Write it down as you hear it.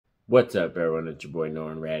What's up, everyone? It's your boy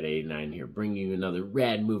Norman Radd89 here, bringing you another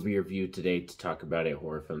rad movie review today to talk about a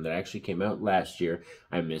horror film that actually came out last year.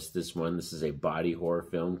 I missed this one. This is a body horror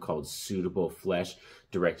film called Suitable Flesh,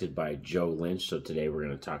 directed by Joe Lynch. So today we're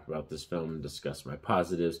going to talk about this film and discuss my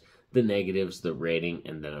positives, the negatives, the rating,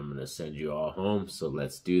 and then I'm going to send you all home. So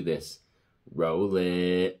let's do this. Roll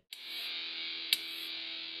it.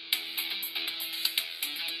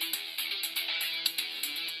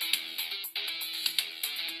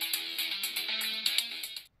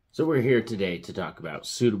 So we're here today to talk about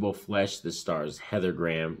Suitable Flesh. This stars Heather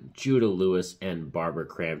Graham, Judah Lewis, and Barbara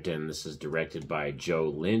Crampton. This is directed by Joe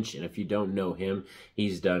Lynch, and if you don't know him,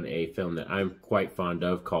 he's done a film that I'm quite fond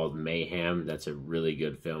of called Mayhem. That's a really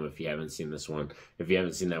good film if you haven't seen this one. If you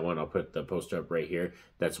haven't seen that one, I'll put the poster up right here.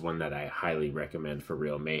 That's one that I highly recommend for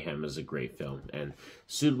real. Mayhem is a great film, and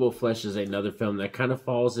Suitable Flesh is another film that kind of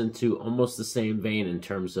falls into almost the same vein in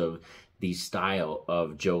terms of the style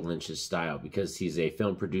of Joe Lynch's style, because he's a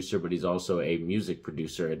film producer, but he's also a music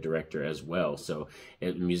producer and director as well. So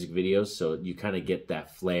in music videos, so you kind of get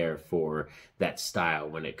that flair for that style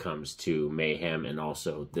when it comes to Mayhem and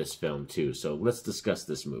also this film too. So let's discuss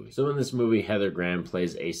this movie. So in this movie, Heather Graham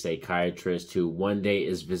plays a psychiatrist who one day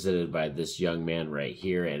is visited by this young man right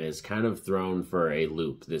here and is kind of thrown for a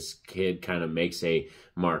loop. This kid kind of makes a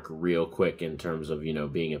mark real quick in terms of, you know,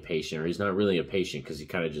 being a patient, or he's not really a patient because he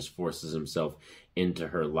kind of just forces himself into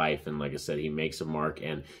her life. And like I said, he makes a mark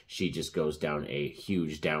and she just goes down a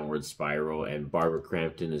huge downward spiral. And Barbara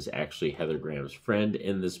Crampton is actually Heather Graham's friend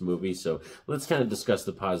in this movie. So let's kind of discuss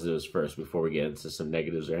the positives first before we get into some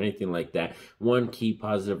negatives or anything like that. One key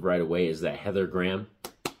positive right away is that Heather Graham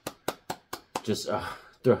just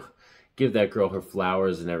give that girl her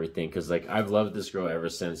flowers and everything, because like I've loved this girl ever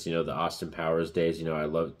since, you know, the Austin Powers days. You know, I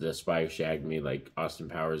loved the Spy Who Shagged Me, like Austin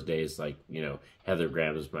Powers days. Like, you know, Heather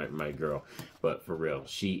Graham is my girl. But for real,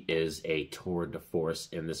 she is a tour de force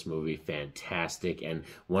in this movie. Fantastic. And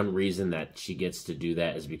one reason that she gets to do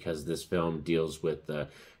that is because this film deals with the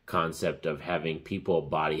concept of having people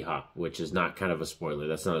body hop, which is not kind of a spoiler.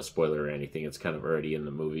 That's not a spoiler or anything. It's kind of already in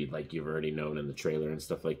the movie, like you've already known in the trailer and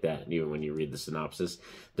stuff like that. And even when you read the synopsis,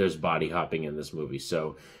 there's body hopping in this movie.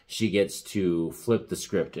 So she gets to flip the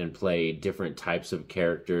script and play different types of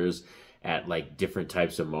characters at like different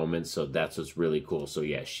types of moments. So that's what's really cool. So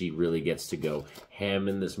yeah, she really gets to go ham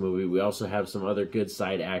in this movie. We also have some other good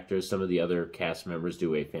side actors. Some of the other cast members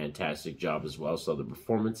do a fantastic job as well. So the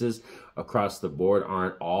performances across the board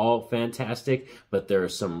aren't all fantastic, but there are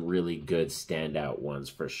some really good standout ones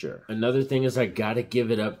for sure. Another thing is I gotta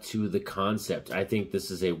give it up to the concept. I think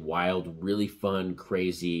this is a wild, really fun,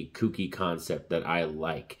 crazy, kooky concept that I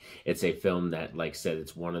like. It's a film that, like I said,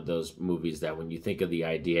 it's one of those movies that when you think of the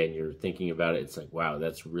idea and you're thinking about it, it's like, wow,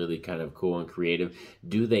 that's really kind of cool and creative.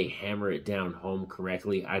 Do they hammer it down home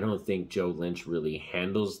correctly? I don't think Joe Lynch really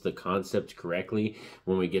handles the concept correctly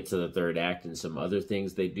when we get to the third act and some other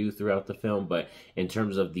things they do throughout the film, but in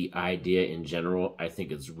terms of the idea in general, I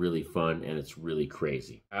think it's really fun and it's really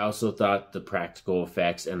crazy. I also thought the practical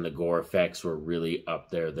effects and the gore effects were really up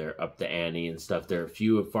there. They're up the ante and stuff. They're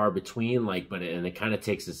few and far between, and it kind of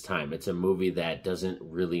takes its time. It's a movie that doesn't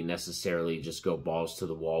really necessarily just go balls to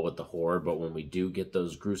the wall with the horror, but when we do get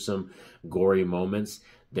those gruesome, gory moments,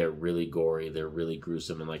 they're really gory, they're really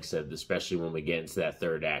gruesome, and like I said, especially when we get into that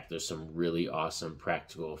third act, there's some really awesome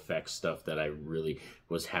practical effects stuff that I really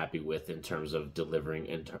was happy with in terms of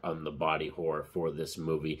delivering on the body horror for this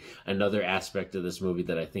movie. Another aspect of this movie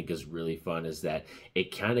that I think is really fun is that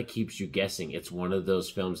it kind of keeps you guessing. It's one of those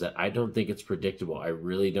films that I don't think it's predictable. I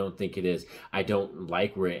really don't think it is. I don't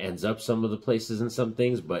like where it ends up some of the places and some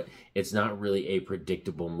things, but it's not really a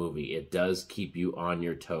predictable movie. It does keep you on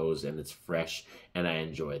your toes and it's fresh, and I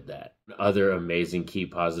enjoyed that. Other amazing key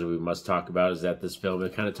positive we must talk about is that this film,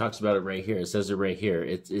 it kind of talks about it right here. It says it right here.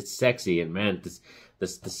 It's sexy, and man, the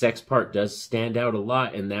sex part does stand out a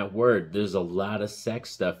lot in that word. There's a lot of sex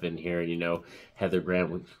stuff in here. You know, Heather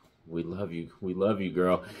Graham, we love you. We love you,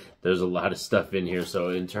 girl. There's a lot of stuff in here. So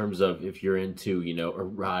in terms of if you're into, you know,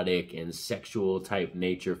 erotic and sexual type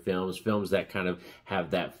nature films that kind of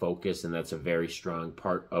have that focus, and that's a very strong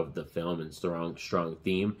part of the film and strong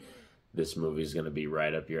theme, this movie is going to be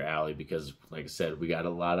right up your alley because, like I said, we got a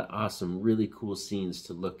lot of awesome, really cool scenes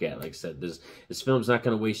to look at. Like I said, this film's not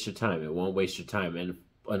going to waste your time. It won't waste your time. And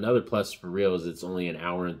another plus for real is it's only an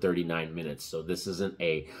hour and 39 minutes. So this isn't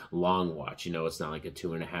a long watch. You know, it's not like a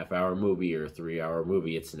 2.5 hour movie or a 3 hour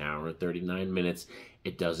movie. It's an hour and 39 minutes.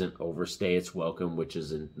 It doesn't overstay its welcome, which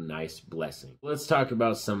is a nice blessing. Let's talk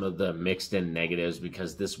about some of the mixed and negatives,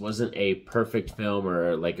 because this wasn't a perfect film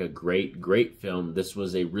or like a great film. This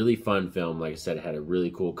was a really fun film. Like I said, it had a really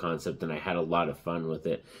cool concept and I had a lot of fun with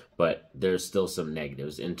it, but there's still some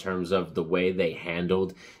negatives in terms of the way they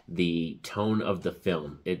handled the tone of the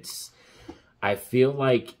film. I feel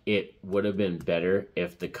like it would have been better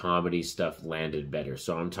if the comedy stuff landed better.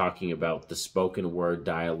 So I'm talking about the spoken word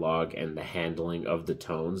dialogue and the handling of the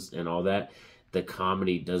tones and all that. The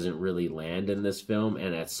comedy doesn't really land in this film,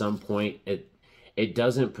 and at some point it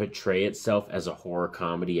doesn't portray itself as a horror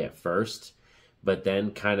comedy at first, but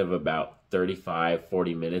then kind of about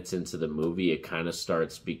 35-40 minutes into the movie, it kind of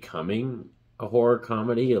starts becoming a horror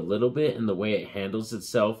comedy a little bit in the way it handles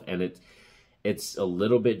itself, and it's a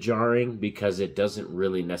little bit jarring because it doesn't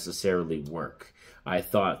really necessarily work. I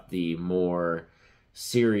thought the more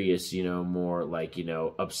serious, you know, more like, you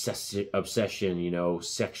know, obsession, you know,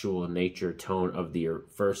 sexual nature tone of the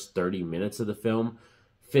first 30 minutes of the film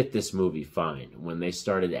fit this movie fine. When they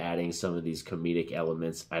started adding some of these comedic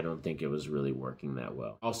elements, I don't think it was really working that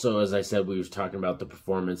well. Also, as I said, we were talking about the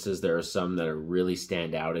performances. There are some that are really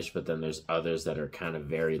standoutish, but then there's others that are kind of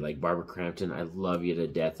very, like Barbara Crampton. I love you to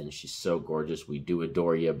death, and she's so gorgeous. We do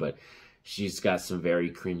adore you, but she's got some very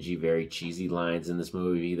cringy, very cheesy lines in this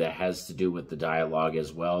movie that has to do with the dialogue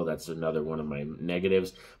as well. That's another one of my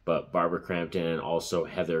negatives. But Barbara Crampton and also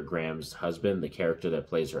Heather Graham's husband, the character that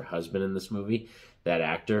plays her husband in this movie, that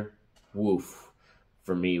actor, woof,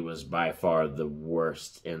 for me was by far the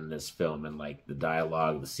worst in this film. And like the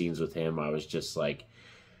dialogue, the scenes with him, I was just like,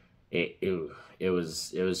 it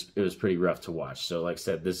was pretty rough to watch. So like I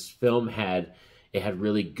said, this film had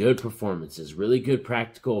really good performances, really good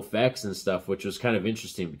practical effects and stuff, which was kind of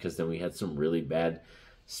interesting because then we had some really bad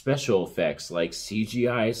special effects like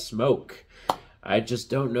CGI smoke. I just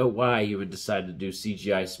don't know why you would decide to do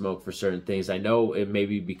CGI smoke for certain things. I know it may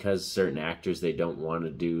be because certain actors, they don't want to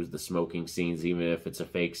do the smoking scenes, even if it's a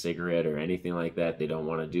fake cigarette or anything like that. They don't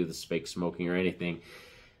want to do the fake smoking or anything.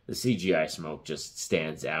 The CGI smoke just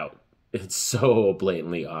stands out. It's so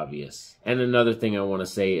blatantly obvious. And another thing I want to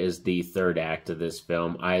say is the third act of this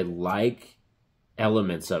film. I like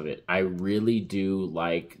elements of it. I really do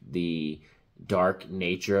like the dark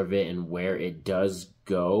nature of it and where it does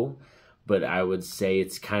go. But I would say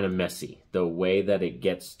it's kind of messy, the way that it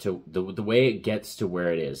gets to the way it gets to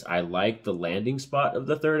where it is. I like the landing spot of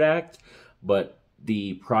the third act, but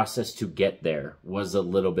the process to get there was a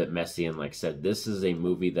little bit messy. And like I said, this is a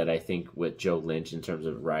movie that I think with Joe Lynch, in terms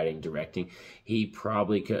of writing, directing, he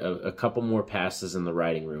probably could, a couple more passes in the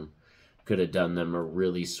writing room could have done them a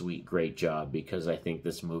really sweet, great job, because I think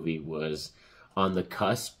this movie was on the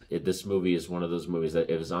cusp. This movie is one of those movies that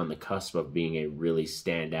it was on the cusp of being a really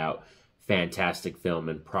standout, fantastic film,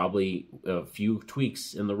 and probably a few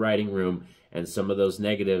tweaks in the writing room and some of those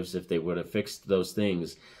negatives, if they would have fixed those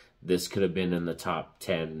things, this could have been in the top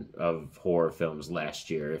 10 of horror films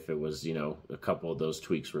last year if it was, you know, a couple of those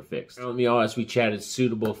tweaks were fixed. Y'all, as we chatted,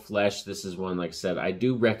 Suitable Flesh, this is one, like I said, I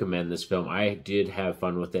do recommend this film. I did have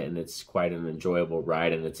fun with it, and it's quite an enjoyable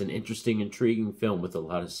ride, and it's an interesting, intriguing film with a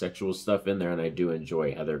lot of sexual stuff in there, and I do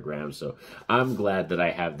enjoy Heather Graham, so I'm glad that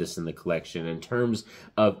I have this in the collection. In terms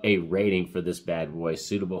of a rating for this bad boy,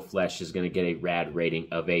 Suitable Flesh is going to get a Radd rating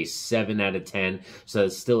of a 7 out of 10, so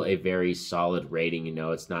it's still a very solid rating. You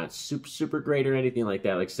know, it's not super great or anything like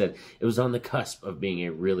that. Like I said, it was on the cusp of being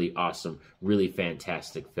a really awesome, really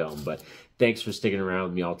fantastic film. But thanks for sticking around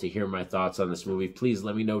with me all to hear my thoughts on this movie. Please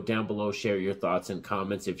let me know down below, share your thoughts and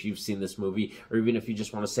comments if you've seen this movie, or even if you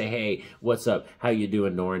just want to say, hey, what's up, how you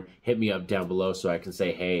doing, Norn? Hit me up down below so I can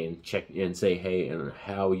say hey and check and say hey and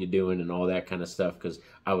how you doing and all that kind of stuff, because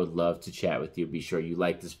I would love to chat with you. Be sure you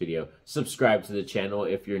like this video, subscribe to the channel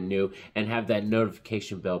if you're new, and have that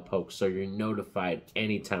notification bell poked so you're notified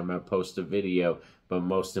anytime I post a video. But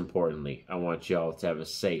most importantly, I want y'all to have a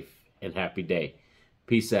safe and happy day.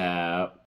 Peace out.